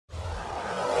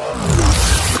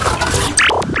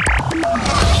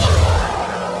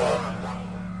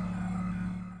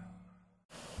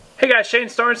guys, Shane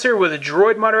Starnes here with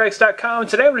DroidModderX.com.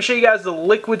 Today I'm going to show you guys the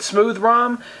LiquidSmooth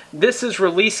ROM. This is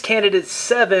release candidate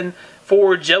 7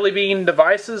 for Jelly Bean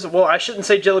devices. Well, I shouldn't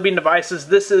say Jelly Bean devices.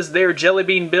 This is their Jelly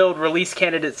Bean build release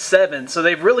candidate 7. So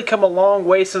they've really come a long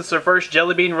way since their first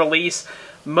Jelly Bean release.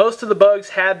 Most of the bugs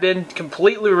have been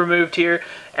completely removed here.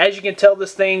 As you can tell,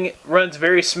 this thing runs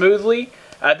very smoothly.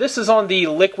 This is on the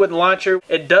Liquid launcher.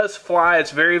 It does fly. It's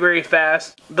very, very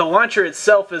fast. The launcher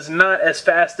itself is not as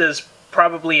fast as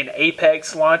probably an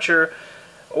Apex launcher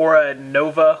or a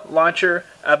Nova launcher,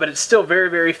 but it's still very,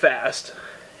 very fast.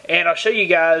 And I'll show you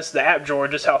guys the app drawer,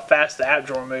 just how fast the app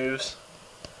drawer moves.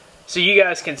 So you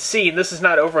guys can see this is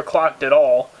not overclocked at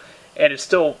all, and it's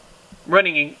still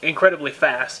running incredibly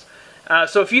fast.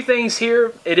 So a few things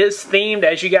here. It is themed,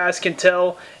 as you guys can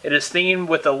tell. It is themed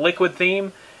with a Liquid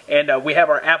theme, and we have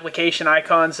our application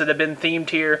icons that have been themed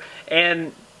here,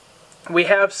 and we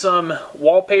have some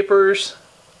wallpapers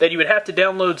that you would have to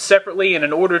download separately, and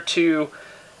in order to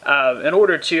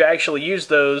actually use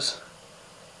those,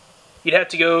 you'd have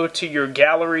to go to your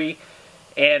gallery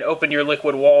and open your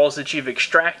Liquid walls that you've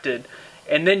extracted,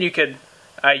 and then you could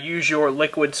use your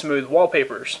LiquidSmooth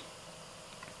wallpapers.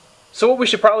 So what we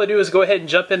should probably do is go ahead and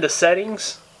jump into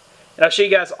settings, and I'll show you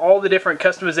guys all the different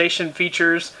customization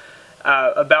features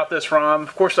about this ROM.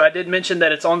 Of course, I did mention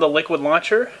that it's on the Liquid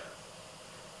launcher,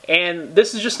 and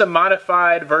this is just a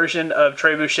modified version of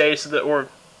Trebuchet, or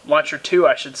Launcher 2,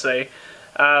 I should say.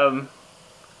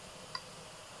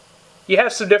 You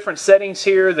have some different settings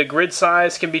here. The grid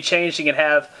size can be changed. You can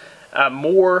have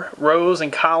more rows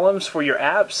and columns for your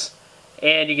apps,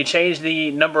 and you can change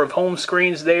the number of home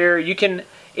screens there. You can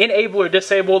enable or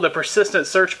disable the persistent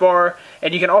search bar,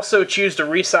 and you can also choose to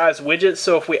resize widgets.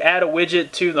 So if we add a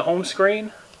widget to the home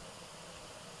screen,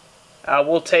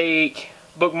 we'll take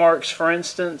bookmarks, for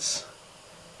instance.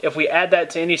 If we add that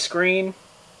to any screen,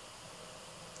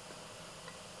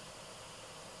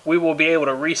 we will be able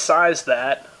to resize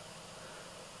that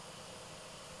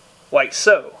like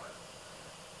so.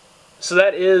 So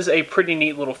that is a pretty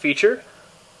neat little feature.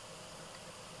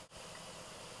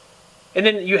 And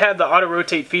then you have the auto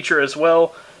rotate feature as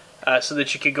well, so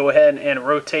that you could go ahead and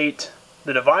rotate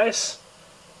the device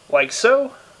like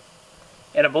so.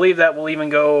 And I believe that will even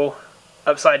go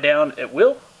upside down. It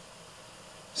will.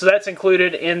 So that's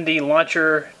included in the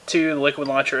Launcher 2, the Liquid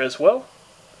launcher as well.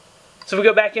 So if we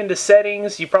go back into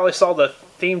settings, you probably saw the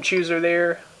theme chooser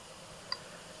there.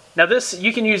 Now this,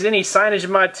 you can use any Signage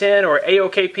Mod 10 or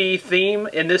AOKP theme.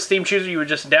 In this theme chooser, you would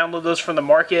just download those from the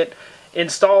market,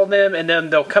 install them, and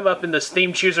then they'll come up in this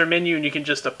theme chooser menu and you can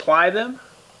just apply them.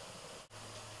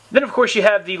 Then of course you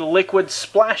have the Liquid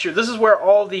Splasher. This is where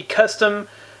all the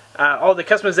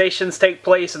customizations take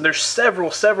place, and there's several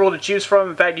to choose from.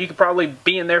 In fact, you could probably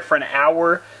be in there for an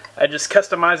hour just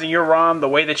customizing your ROM the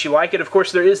way that you like it. Of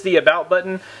course, there is the About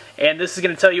button, and this is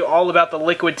going to tell you all about the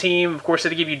Liquid team. Of course,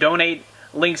 it'll give you donate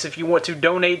links if you want to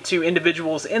donate to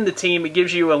individuals in the team. It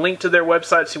gives you a link to their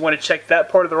website, so you want to check that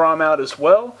part of the ROM out as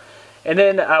well. And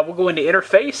then we'll go into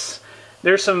interface.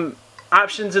 There's some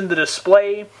options in the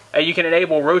display. You can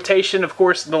enable rotation. Of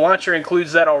course, the launcher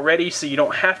includes that already, so you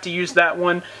don't have to use that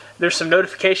one. There's some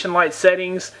notification light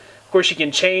settings. Of course, you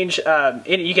can change,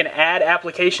 you can add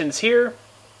applications here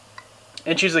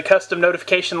and choose a custom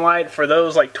notification light for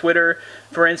those like Twitter,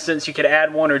 for instance. You could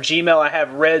add one, or Gmail. I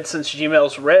have red since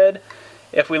Gmail's red.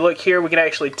 If we look here, we can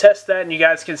actually test that, and you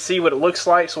guys can see what it looks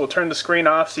like. So we'll turn the screen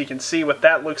off so you can see what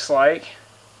that looks like.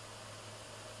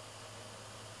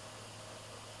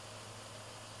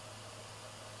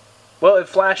 Well, it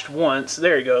flashed once.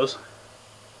 There it goes.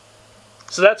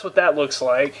 So that's what that looks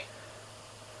like.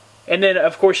 And then,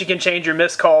 of course, you can change your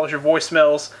missed calls, your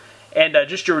voicemails, and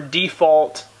just your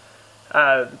default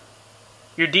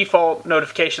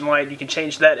notification light. You can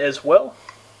change that as well.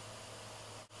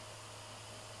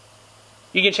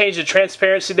 You can change the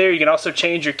transparency there. You can also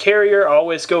change your carrier. I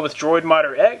always go with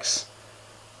DroidModderX.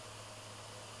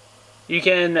 You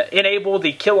can enable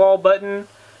the Kill All button.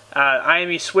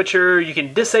 IME switcher. You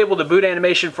can disable the boot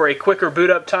animation for a quicker boot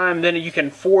up time. Then you can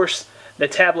force the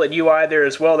tablet UI there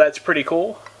as well. That's pretty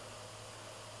cool.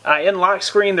 In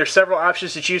Lockscreen, there's several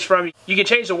options to choose from. You can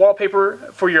change the wallpaper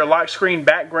for your Lockscreen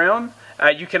background.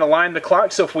 You can align the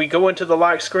clock. So if we go into the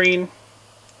Lockscreen,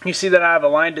 you see that I've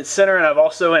aligned it center, and I've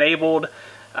also enabled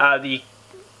the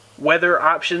weather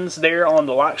options there on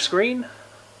the Lockscreen.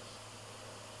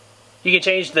 You can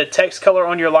change the text color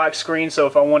on your Lockscreen. So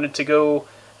if I wanted to go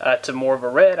to more of a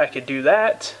red, I could do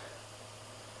that.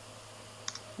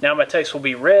 Now my text will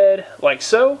be red, like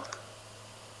so.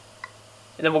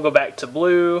 And then we'll go back to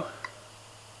blue.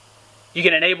 You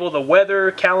can enable the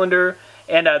weather, calendar,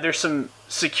 and there's some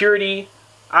security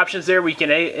options there. We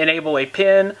can enable a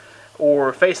PIN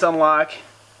or face unlock.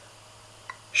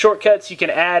 Shortcuts, you can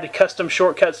add custom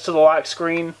shortcuts to the lock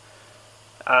screen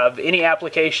of any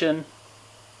application,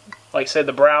 like say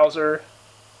the browser.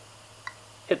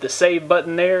 Hit the save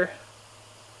button there.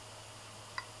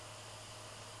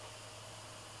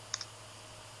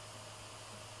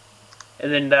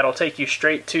 And then that'll take you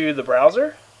straight to the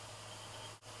browser.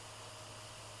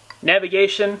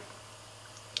 Navigation.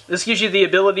 This gives you the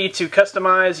ability to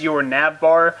customize your nav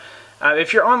bar.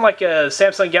 If you're on like a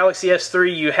Samsung Galaxy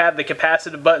S3, you have the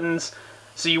capacitive buttons,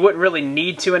 so you wouldn't really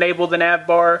need to enable the nav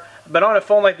bar. But on a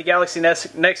phone like the Galaxy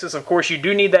Nexus, of course, you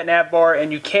do need that nav bar,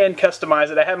 and you can customize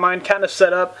it. I have mine kind of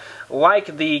set up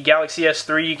like the Galaxy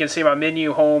S3. You can see my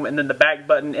menu, home, and then the back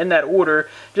button in that order,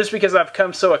 just because I've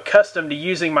come so accustomed to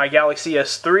using my Galaxy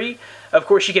S3. Of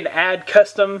course, you can add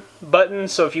custom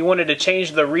buttons, so if you wanted to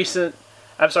change the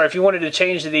if you wanted to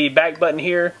change the back button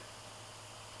here,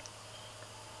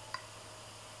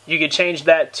 you could change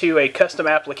that to a custom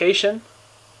application.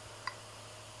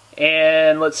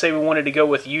 And let's say we wanted to go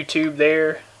with YouTube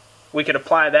there. We could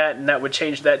apply that, and that would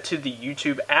change that to the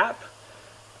YouTube app.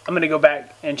 I'm going to go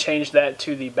back and change that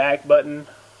to the back button.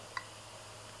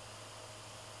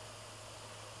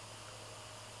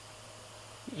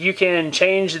 You can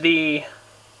change the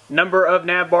number of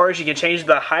nav bars. You can change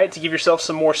the height to give yourself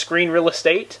some more screen real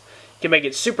estate. You can make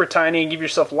it super tiny and give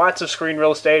yourself lots of screen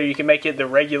real estate, or you can make it the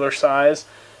regular size,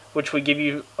 which would give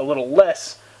you a little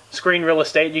less screen real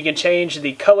estate. You can change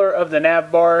the color of the nav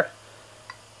bar.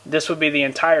 This would be the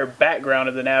entire background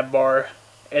of the nav bar,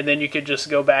 and then you could just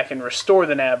go back and restore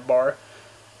the nav bar.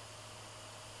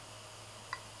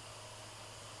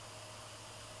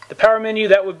 The power menu,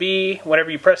 that would be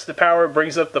whenever you press the power, it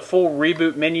brings up the full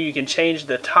reboot menu. You can change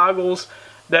the toggles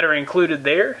that are included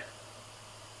there.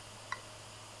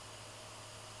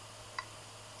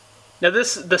 Now the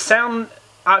sound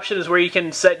option is where you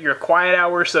can set your quiet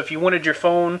hour. So if you wanted your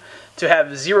phone to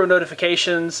have 0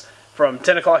 notifications from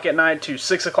 10 o'clock at night to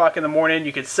 6 o'clock in the morning,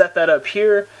 you could set that up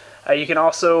here. You can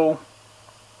also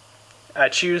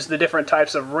choose the different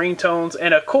types of ringtones.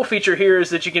 And a cool feature here is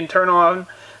that you can turn on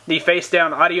the face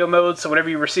down audio mode. So whenever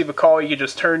you receive a call, you can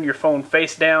just turn your phone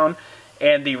face down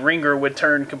and the ringer would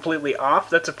turn completely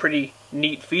off. That's a pretty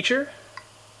neat feature.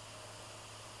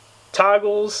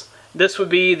 Toggles. This would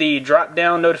be the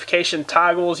drop-down notification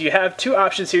toggles. You have two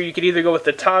options here. You could either go with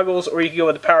the toggles, or you could go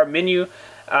with the power menu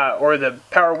or the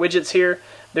power widgets here.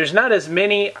 There's not as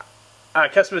many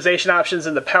customization options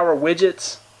in the power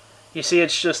widgets. You see,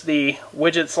 it's just the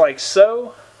widgets like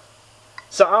so.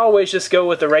 So I always just go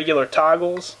with the regular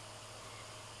toggles.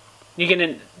 You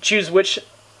can choose which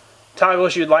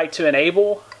toggles you'd like to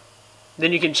enable.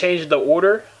 Then you can change the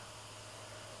order,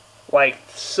 like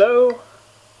so.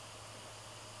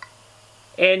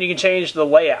 And you can change the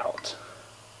layout.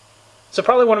 So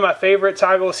probably one of my favorite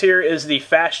toggles here is the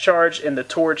fast charge and the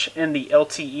torch and the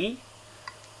LTE.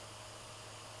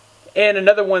 And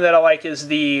another one that I like is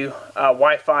the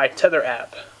Wi-Fi tether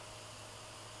app,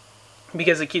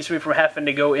 because it keeps me from having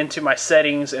to go into my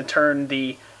settings and turn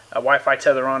the Wi-Fi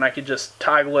tether on. I could just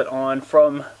toggle it on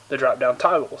from the drop-down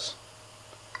toggles.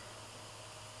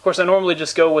 Of course, I normally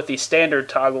just go with the standard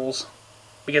toggles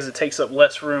because it takes up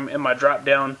less room in my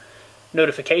drop-down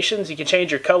notifications. You can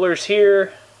change your colors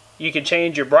here. You can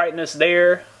change your brightness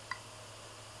there.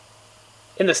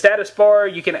 In the status bar,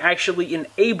 you can actually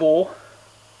enable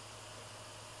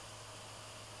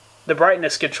the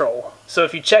brightness control. So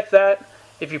if you check that,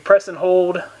 if you press and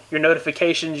hold your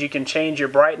notifications, you can change your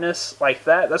brightness like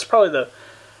that. That's probably the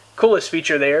coolest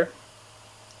feature there.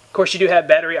 Of course, you do have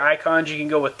battery icons. You can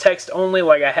go with text only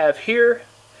like I have here.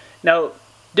 Now,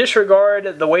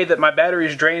 disregard the way that my battery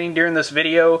is draining during this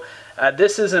video.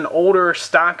 This is an older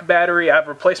stock battery. I've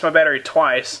replaced my battery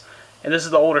twice, and this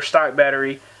is the older stock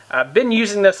battery. I've been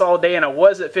using this all day, and I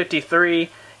was at 53,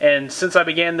 and since I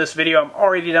began this video, I'm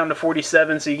already down to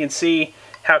 47, so you can see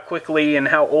how quickly and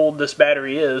how old this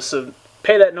battery is. So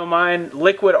pay that no mind.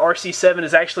 Liquid RC7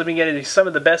 has actually been getting some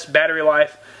of the best battery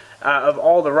life of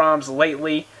all the ROMs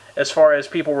lately, as far as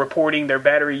people reporting their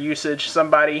battery usage.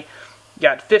 Somebody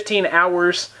got 15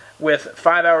 hours with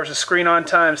 5 hours of screen on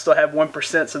time, still have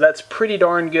 1%, so that's pretty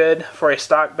darn good for a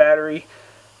stock battery.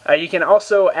 You can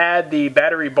also add the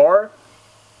battery bar.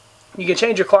 You can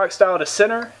change your clock style to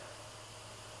center,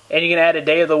 and you can add a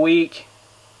day of the week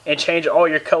and change all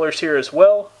your colors here as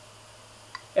well.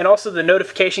 And also the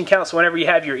notification count, so whenever you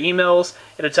have your emails,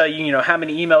 it'll tell you, you know, how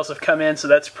many emails have come in, so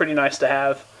that's pretty nice to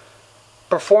have.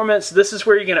 Performance, this is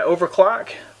where you're going to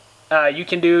overclock. You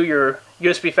can do your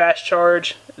USB fast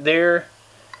charge there,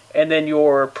 and then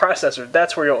your processor,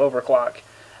 that's where you'll overclock.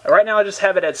 Right now I just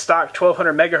have it at stock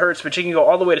 1200 megahertz, but you can go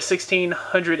all the way to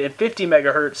 1650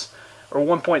 megahertz or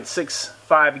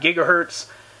 1.65 gigahertz.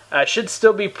 Should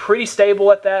still be pretty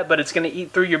stable at that, but it's going to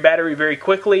eat through your battery very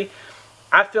quickly.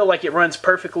 I feel like it runs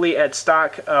perfectly at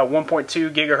stock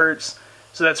 1.2 gigahertz,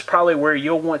 so that's probably where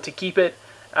you'll want to keep it.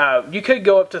 You could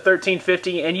go up to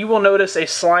 1350 and you will notice a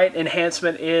slight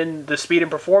enhancement in the speed and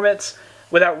performance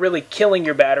without really killing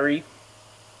your battery.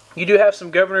 You do have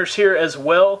some governors here as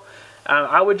well.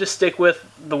 I would just stick with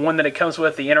the one that it comes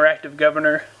with, the interactive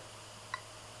governor.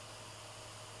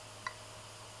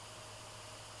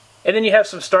 And then you have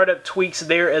some startup tweaks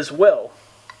there as well.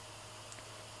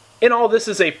 In all, this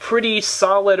is a pretty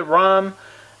solid ROM.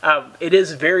 It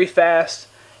is very fast.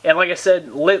 And like I said,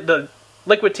 the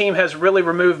Liquid team has really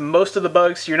removed most of the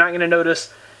bugs. You're not going to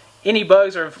notice any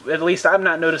bugs, or at least I've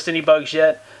not noticed any bugs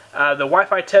yet. The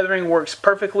Wi-Fi tethering works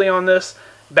perfectly on this.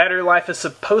 Battery life is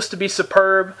supposed to be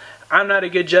superb. I'm not a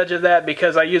good judge of that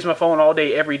because I use my phone all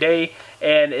day, every day.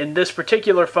 And in this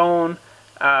particular phone,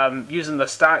 using the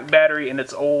stock battery and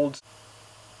it's old,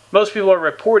 most people are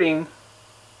reporting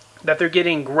that they're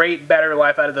getting great battery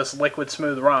life out of this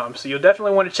LiquidSmooth ROM. So you'll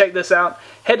definitely want to check this out.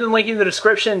 Head to the link in the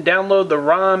description, download the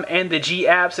ROM and the G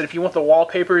apps, and if you want the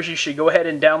wallpapers, you should go ahead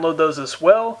and download those as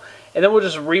well. And then we'll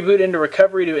just reboot into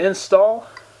recovery to install.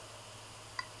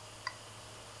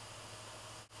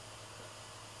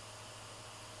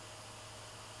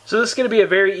 So this is going to be a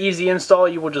very easy install.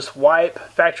 You will just wipe,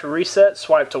 factory reset,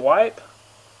 swipe to wipe,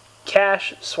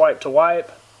 cache, swipe to wipe,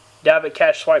 Davit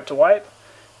cache, swipe to wipe.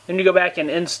 Then you go back and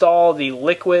install the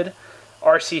Liquid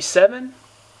RC7.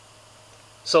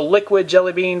 So Liquid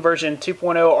Jelly Bean version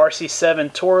 2.0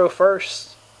 RC7 Toro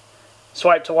first.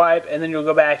 Swipe to wipe, and then you'll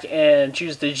go back and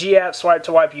choose the G app, swipe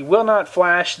to wipe. You will not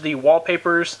flash the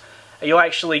wallpapers. You'll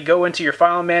actually go into your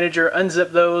file manager,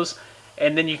 unzip those,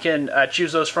 and then you can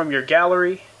choose those from your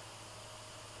gallery.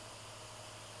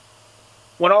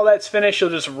 When all that's finished, you'll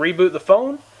just reboot the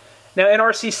phone. Now in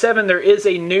RC7 there is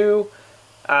a new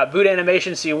boot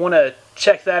animation, so you want to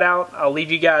check that out. I'll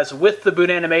leave you guys with the boot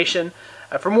animation.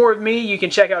 For more of me, you can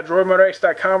check out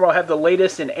DroidMotorX.com, where I'll have the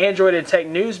latest in Android and tech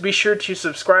news. Be sure to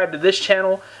subscribe to this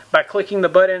channel by clicking the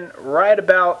button right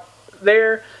about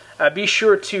there. Be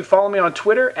sure to follow me on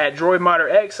Twitter at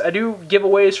DroidMotorX. I do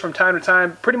giveaways from time to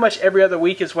time. Pretty much every other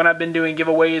week is when I've been doing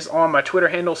giveaways on my Twitter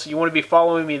handle, so you want to be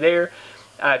following me there.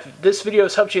 If this video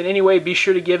has helped you in any way, be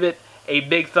sure to give it a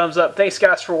big thumbs up. Thanks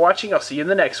guys for watching. I'll see you in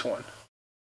the next one.